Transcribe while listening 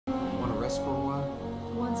rest for a while?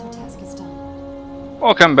 Once her task is done.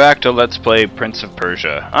 Welcome back to Let's Play Prince of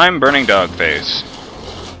Persia. I'm BurningDogFace.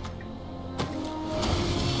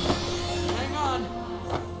 Hang on!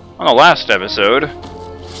 On the last episode,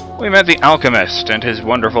 we met the alchemist and his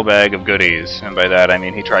wonderful bag of goodies, and by that I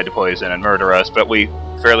mean he tried to poison and murder us, but we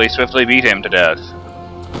fairly swiftly beat him to death.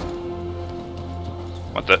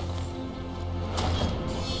 What the?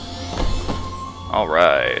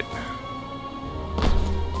 Alright.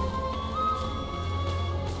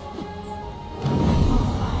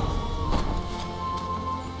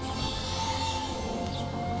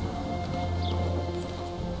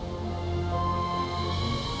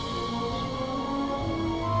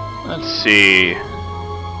 Let's see.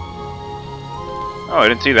 Oh, I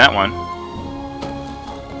didn't see that one.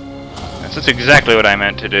 That's exactly what I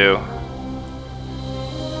meant to do.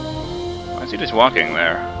 Why is he just walking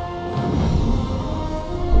there?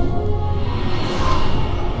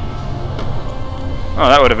 Oh,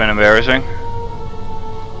 that would have been embarrassing.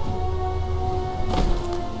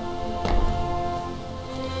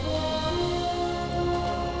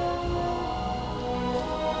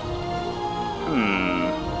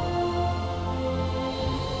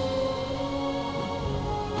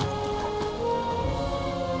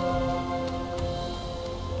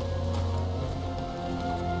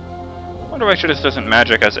 I wonder why she just doesn't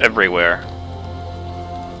magic us everywhere.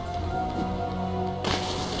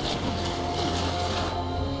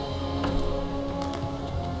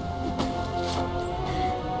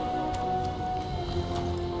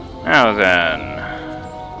 Now then.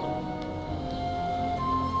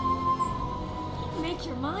 Make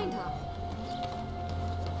your mind up.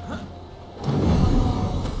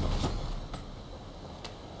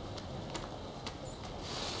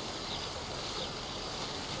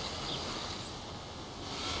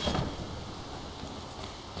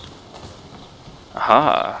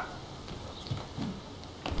 Aha.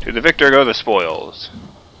 To the victor go the spoils.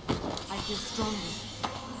 I feel strongly.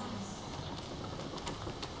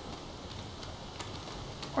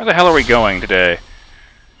 Where the hell are we going today?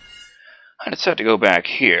 I decided to go back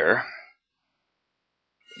here.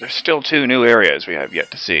 There's still 2 new areas we have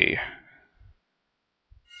yet to see.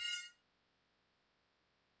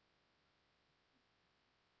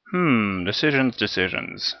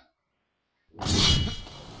 Decisions.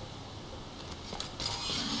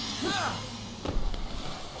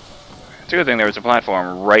 It's a good thing there was a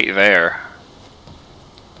platform right there.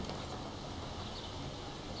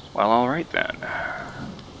 Well, alright then.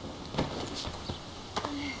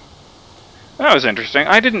 That was interesting.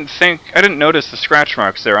 I didn't notice the scratch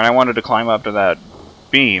marks there, and I wanted to climb up to that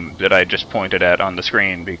beam that I just pointed at on the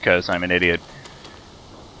screen because I'm an idiot.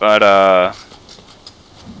 But, I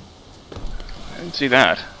didn't see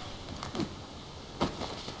that.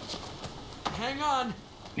 Hang on!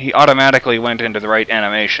 He automatically went into the right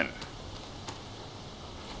animation.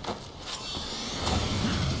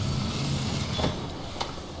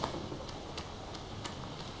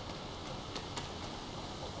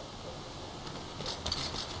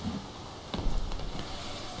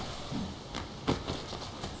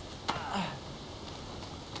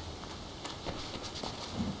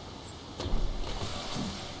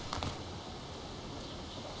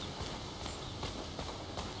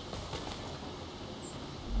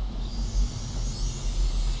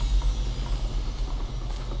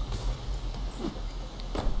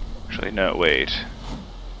 Actually, no, wait.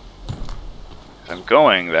 If I'm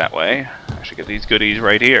going that way, I should get these goodies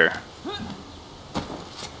right here.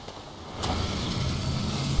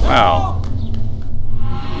 Wow.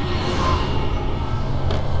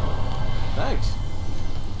 Thanks.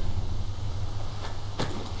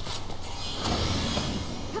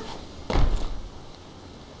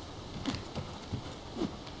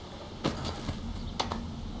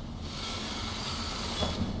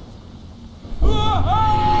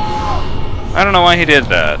 I don't know why he did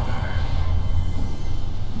that.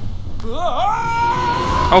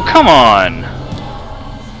 Oh, come on!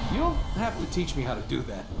 You don't have to teach me how to do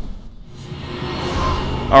that.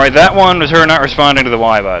 Alright, that one was her not responding to the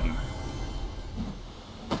Y button.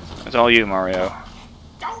 It's all you, Mario.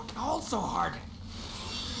 Don't hold so hard.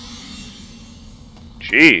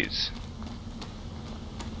 Jeez.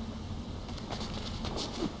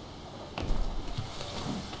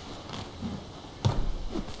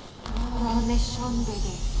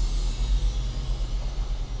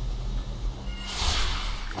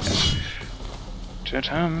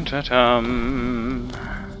 Ta-tum, ta-tum.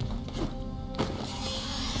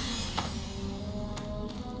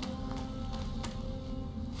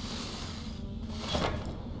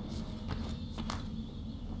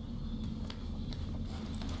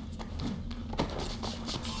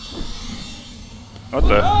 What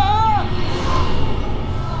the?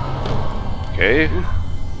 Okay.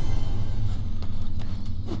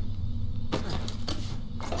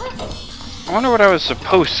 I wonder what I was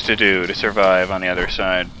supposed to do to survive on the other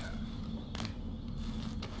side.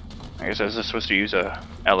 I guess I was just supposed to use a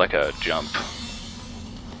Elika jump.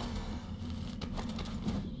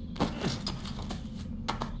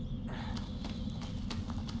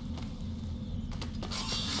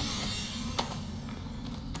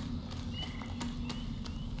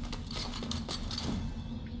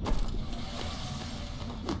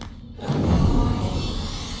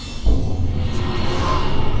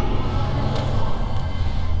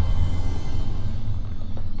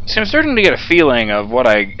 See, I'm starting to get a feeling of what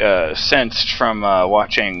I sensed from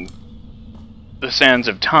watching The Sands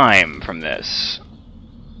of Time from this.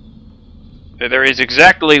 That there is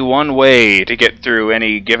exactly one way to get through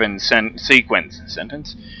any given sentence.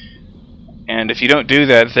 And if you don't do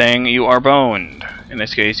that thing, you are boned. In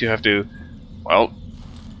this case, you have to, well,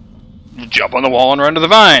 jump on the wall and run to the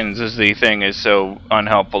vines, as the thing is so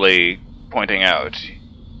unhelpfully pointing out.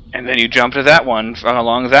 And then you jump to that one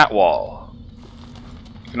along that wall.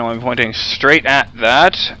 You know, I'm pointing straight at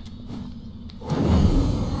that.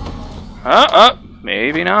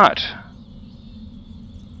 Maybe not.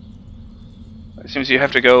 It seems you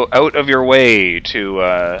have to go out of your way to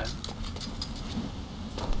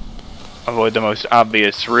avoid the most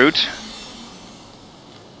obvious route.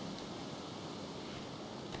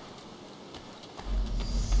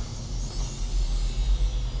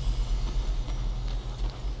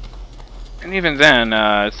 And even then,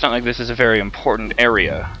 it's not like this is a very important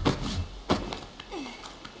area.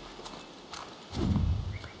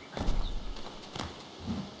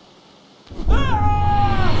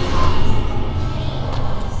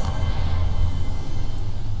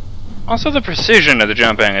 Also, the precision of the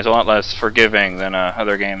jumping is a lot less forgiving than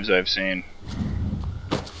other games I've seen.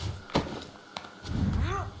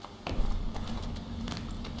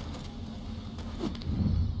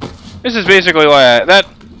 This is basically why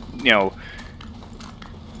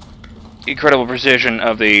incredible precision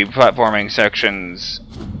of the platforming sections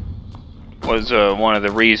was one of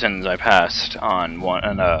the reasons I passed on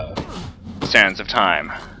Sands of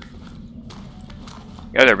Time.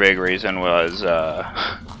 The other big reason was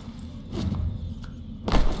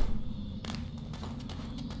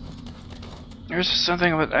there's just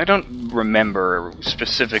something about, I don't remember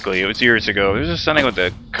specifically, it was years ago, there's just something with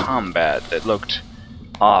the combat that looked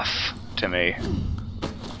off to me.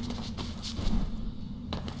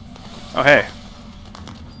 Oh, hey.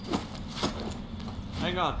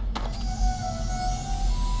 Hang on.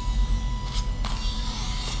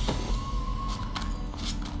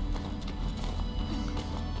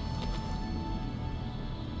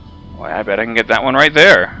 Why, I bet I can get that one right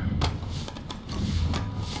there.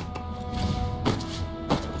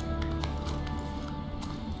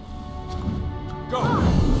 Go!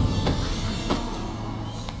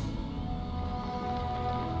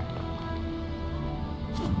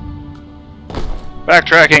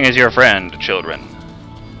 Backtracking is your friend, children.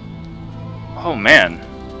 Oh, man.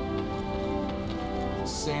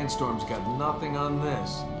 Sandstorm's got nothing on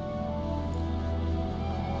this.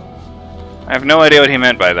 I have no idea what he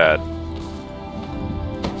meant by that.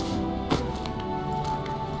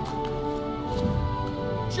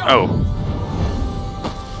 Jump. Oh.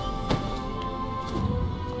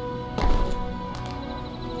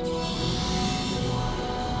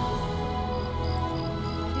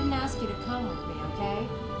 I didn't ask you to come with me, okay?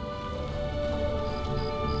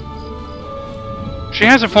 She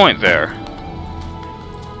has a point there.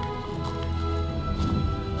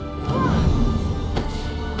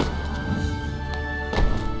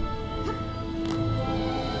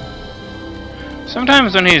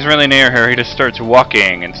 Sometimes when he's really near her, he just starts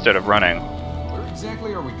walking instead of running. Where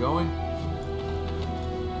exactly are we going?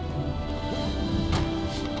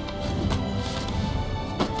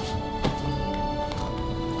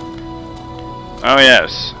 Oh,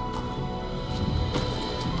 yes.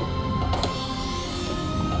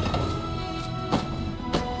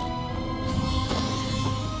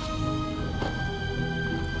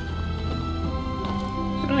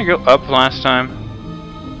 Didn't I go up last time?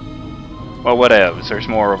 Well, whatevs. There's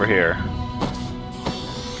more over here.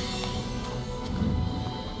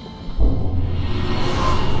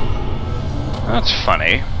 That's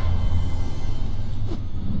funny.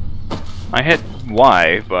 I hit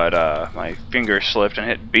Y, but my finger slipped and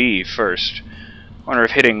hit B first. I wonder if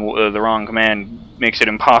hitting the wrong command makes it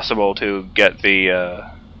impossible to get the,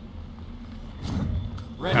 I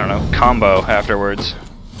don't know, combo afterwards.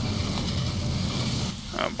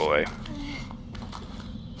 Oh boy. I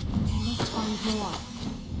must find more.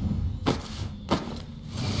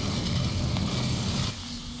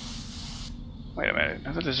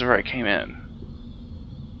 I thought this is where I came in.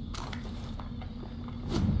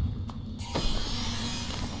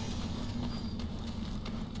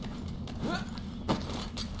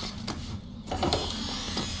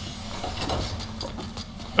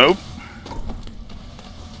 Oh.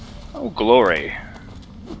 Oh, glory.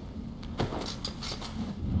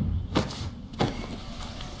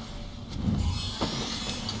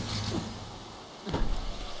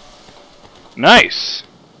 Nice.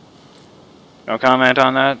 No comment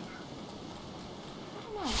on that?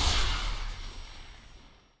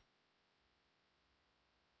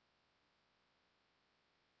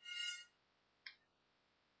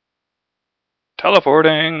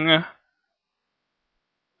 Teleporting.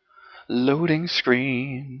 Loading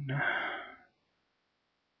screen.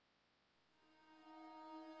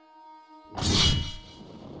 Was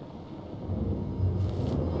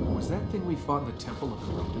that thing we fought in the temple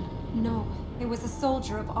corrupted? No, it was a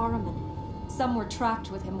soldier of Ahriman. Some were trapped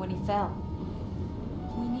with him when he fell.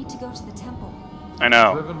 We need to go to the temple. I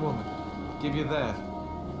know. Driven woman. Give you that.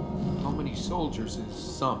 How many soldiers is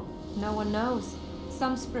some? No one knows.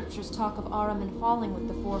 Some scriptures talk of Ahriman falling with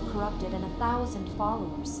the 4 corrupted and 1,000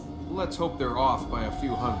 followers. Let's hope they're off by a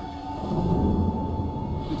few hundred.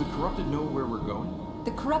 Do the corrupted know where we're going?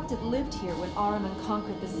 The corrupted lived here when Ahriman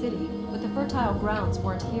conquered the city, but the fertile grounds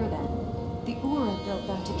weren't here then. The Ura built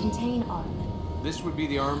them to contain Ahriman. This would be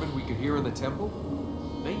the Ahriman we could hear in the temple?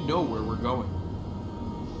 They know where we're going.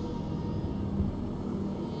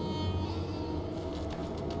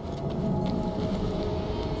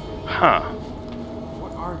 Huh.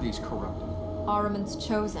 What are these corrupted? Ahriman's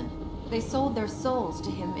chosen. They sold their souls to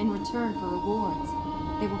him in return for rewards.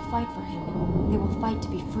 They will fight for him. They will fight to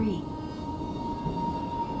be free.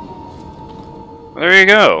 There you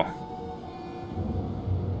go.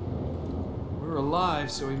 We're alive,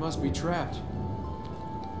 so he must be trapped.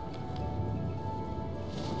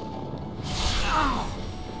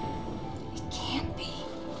 It can't be.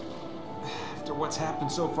 After what's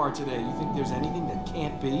happened so far today, you think there's anything that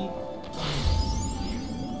can't be?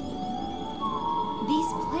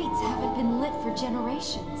 These plates haven't been lit for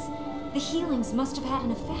generations. The healings must have had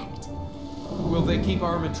an effect. Will they keep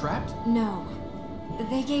Ahriman trapped? No.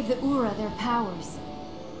 They gave the Ura their powers.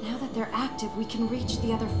 Now that they're active, we can reach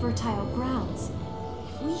the other fertile grounds.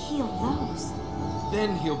 If we heal those...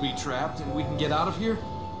 Then he'll be trapped and we can get out of here?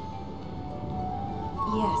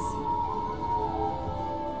 Yes.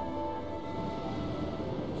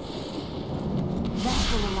 That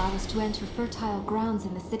will allow us to enter fertile grounds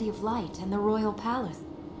in the City of Light and the Royal Palace.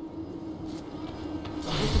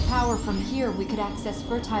 With the power from here, we could access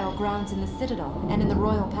fertile grounds in the Citadel and in the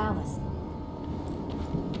Royal Palace.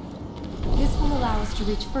 This will allow us to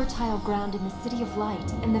reach fertile ground in the City of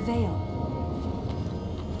Light and the Vale.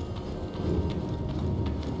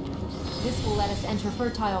 This will let us enter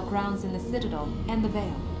fertile grounds in the Citadel and the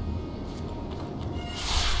Vale.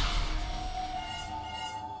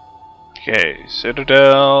 Okay,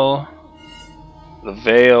 Citadel, the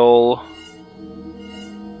Vale,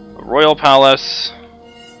 the Royal Palace,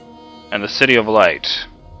 and the City of Light.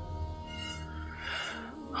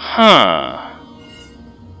 Huh.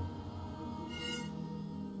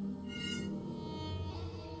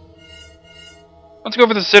 Let's go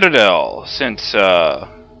for the Citadel, since, well,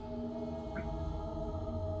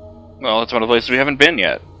 it's one of the places we haven't been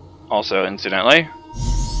yet. Also, incidentally.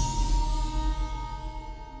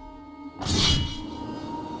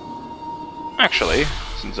 Actually,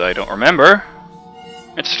 since I don't remember,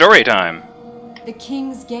 it's story time. The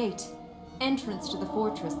King's Gate, entrance to the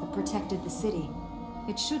fortress that protected the city.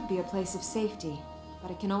 It should be a place of safety, but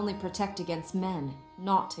it can only protect against men,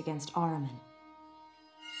 not against Ahriman.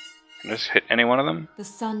 Can I just hit any one of them? The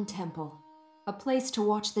Sun Temple, a place to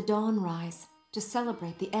watch the dawn rise, to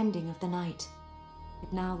celebrate the ending of the night.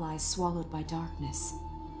 It now lies swallowed by darkness,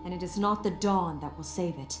 and it is not the dawn that will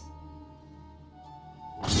save it.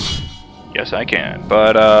 Yes, I can,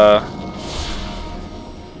 but,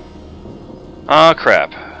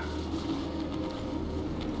 crap.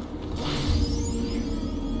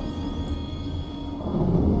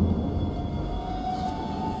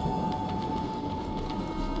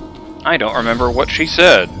 I don't remember what she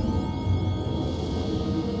said.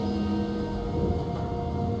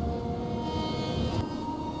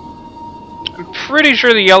 I'm pretty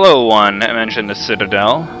sure the yellow one mentioned the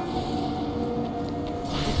Citadel.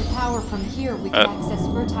 With the power from here, we can access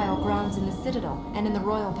fertile grounds in the Citadel and in the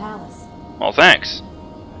Royal Palace. Well, thanks.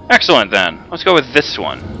 Excellent, then. Let's go with this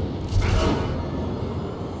one.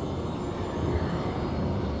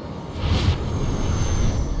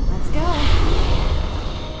 Let's go.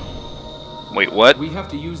 Wait, what? We have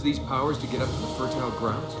to use these powers to get up to the fertile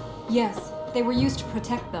grounds? Yes, They were used to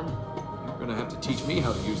protect them. You're gonna have to teach me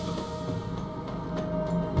how to use them.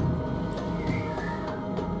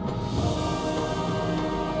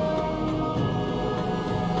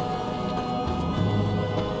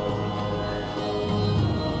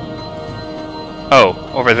 Oh,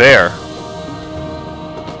 over there.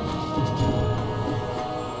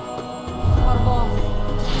 Our boss.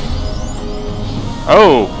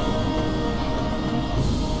 Oh!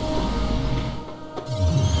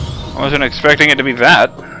 I wasn't expecting it to be that.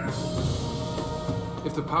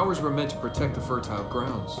 If the powers were meant to protect the fertile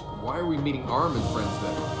grounds, why are we meeting Arm and friends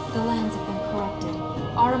then? The lands have been corrupted.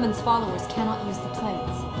 Ahriman's followers cannot use the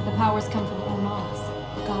plates. The powers come from Ormaz,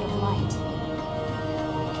 god of light.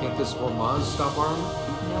 Can't this Ormaz stop Arm?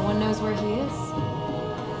 No one knows where he is.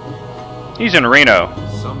 He's in Reno.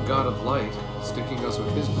 Some god of light, sticking us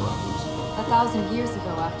with his problems. 1,000 years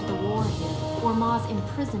ago, after the war here, Ormaz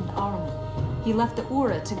imprisoned Ahriman. He left the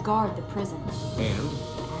Ura to guard the prison. And?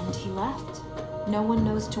 And he left. No one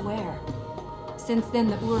knows to where. Since then,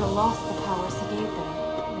 the Ura lost the powers he gave them.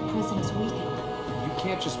 The prison is weakened. You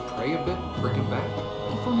can't just pray a bit, bring him back?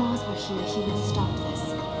 If Ormaz were here, he would stop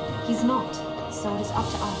this. He's not, so it is up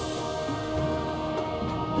to us.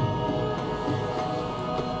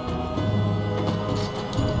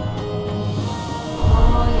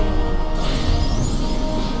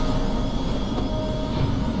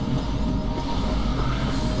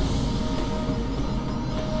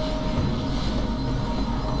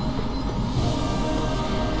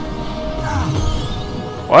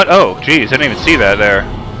 What? Oh, geez, I didn't even see that there.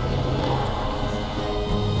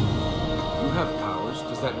 You have powers.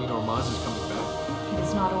 Does that mean Ormaz is coming back? It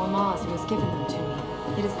is not Ormaz who has given them to me.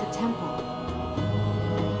 It is the temple.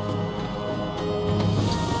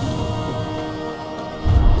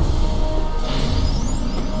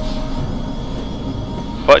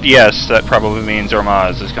 But yes, that probably means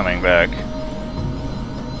Ormaz is coming back.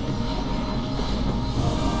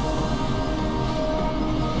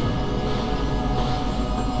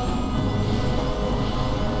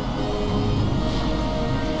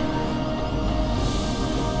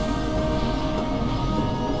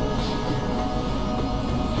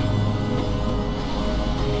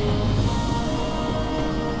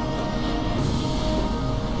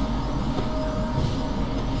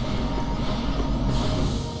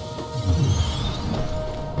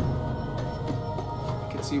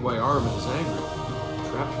 See why Armin is angry.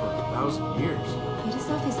 Trapped for 1,000 years. It is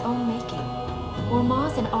of his own making.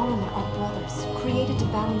 Ormaz and Ahriman are brothers, created to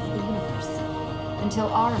balance the universe. Until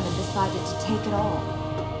Ahriman decided to take it all.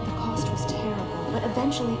 The cost was terrible, but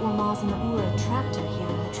eventually Ormaz and the Ura trapped him here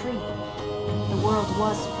in the tree. The world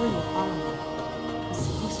was free of Ahriman. It was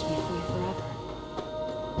supposed to be free forever.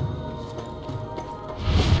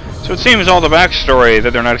 So it seems all the backstory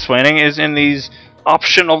that they're not explaining is in these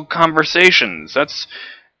optional conversations. That's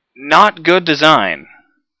not good design.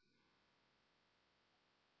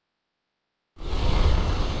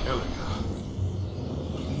 Elika,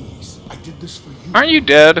 please, I did this for you. Aren't you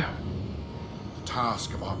dead? The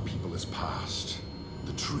task of our people is past.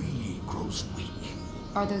 The tree grows weak.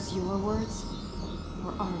 Are those your words?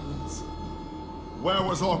 Or Ahriman's? Where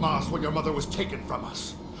was Ormaz when your mother was taken from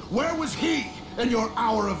us? Where was he in your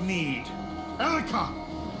hour of need? Elika,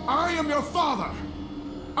 I am your father.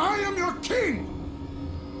 I am your king.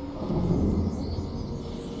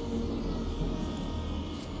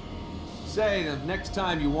 Say, the next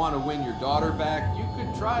time you want to win your daughter back, you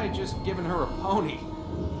could try just giving her a pony.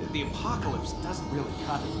 The apocalypse doesn't really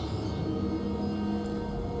cut it.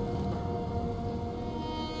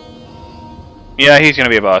 Yeah, he's gonna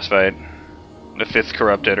be a boss fight. The 5th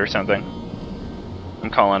corrupted or something. I'm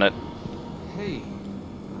calling it. Hey.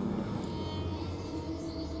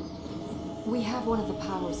 We have one of the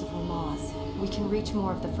powers of Ormaz. We can reach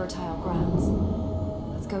more of the fertile grounds.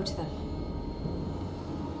 Let's go to them.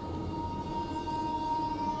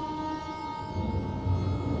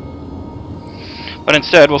 But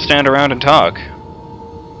instead, we'll stand around and talk.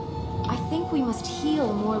 I think we must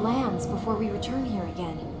heal more lands before we return here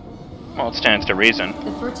again. Well, it stands to reason.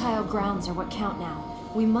 The fertile grounds are what count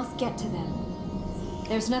now. We must get to them.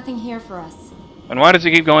 There's nothing here for us. And why does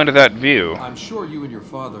he keep going to that view? I'm sure you and your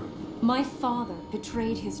father... My father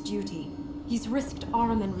betrayed his duty. He's risked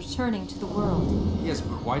Ahriman returning to the world. Yes,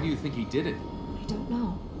 but why do you think he did it? I don't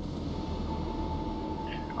know.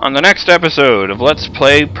 On the next episode of Let's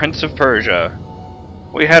Play Prince of Persia,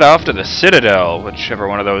 we head off to the Citadel, whichever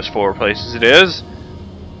one of those 4 places it is.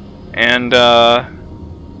 And,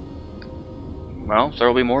 well, there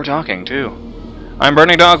will be more talking, too. I'm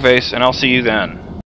BurningDogFace, and I'll see you then.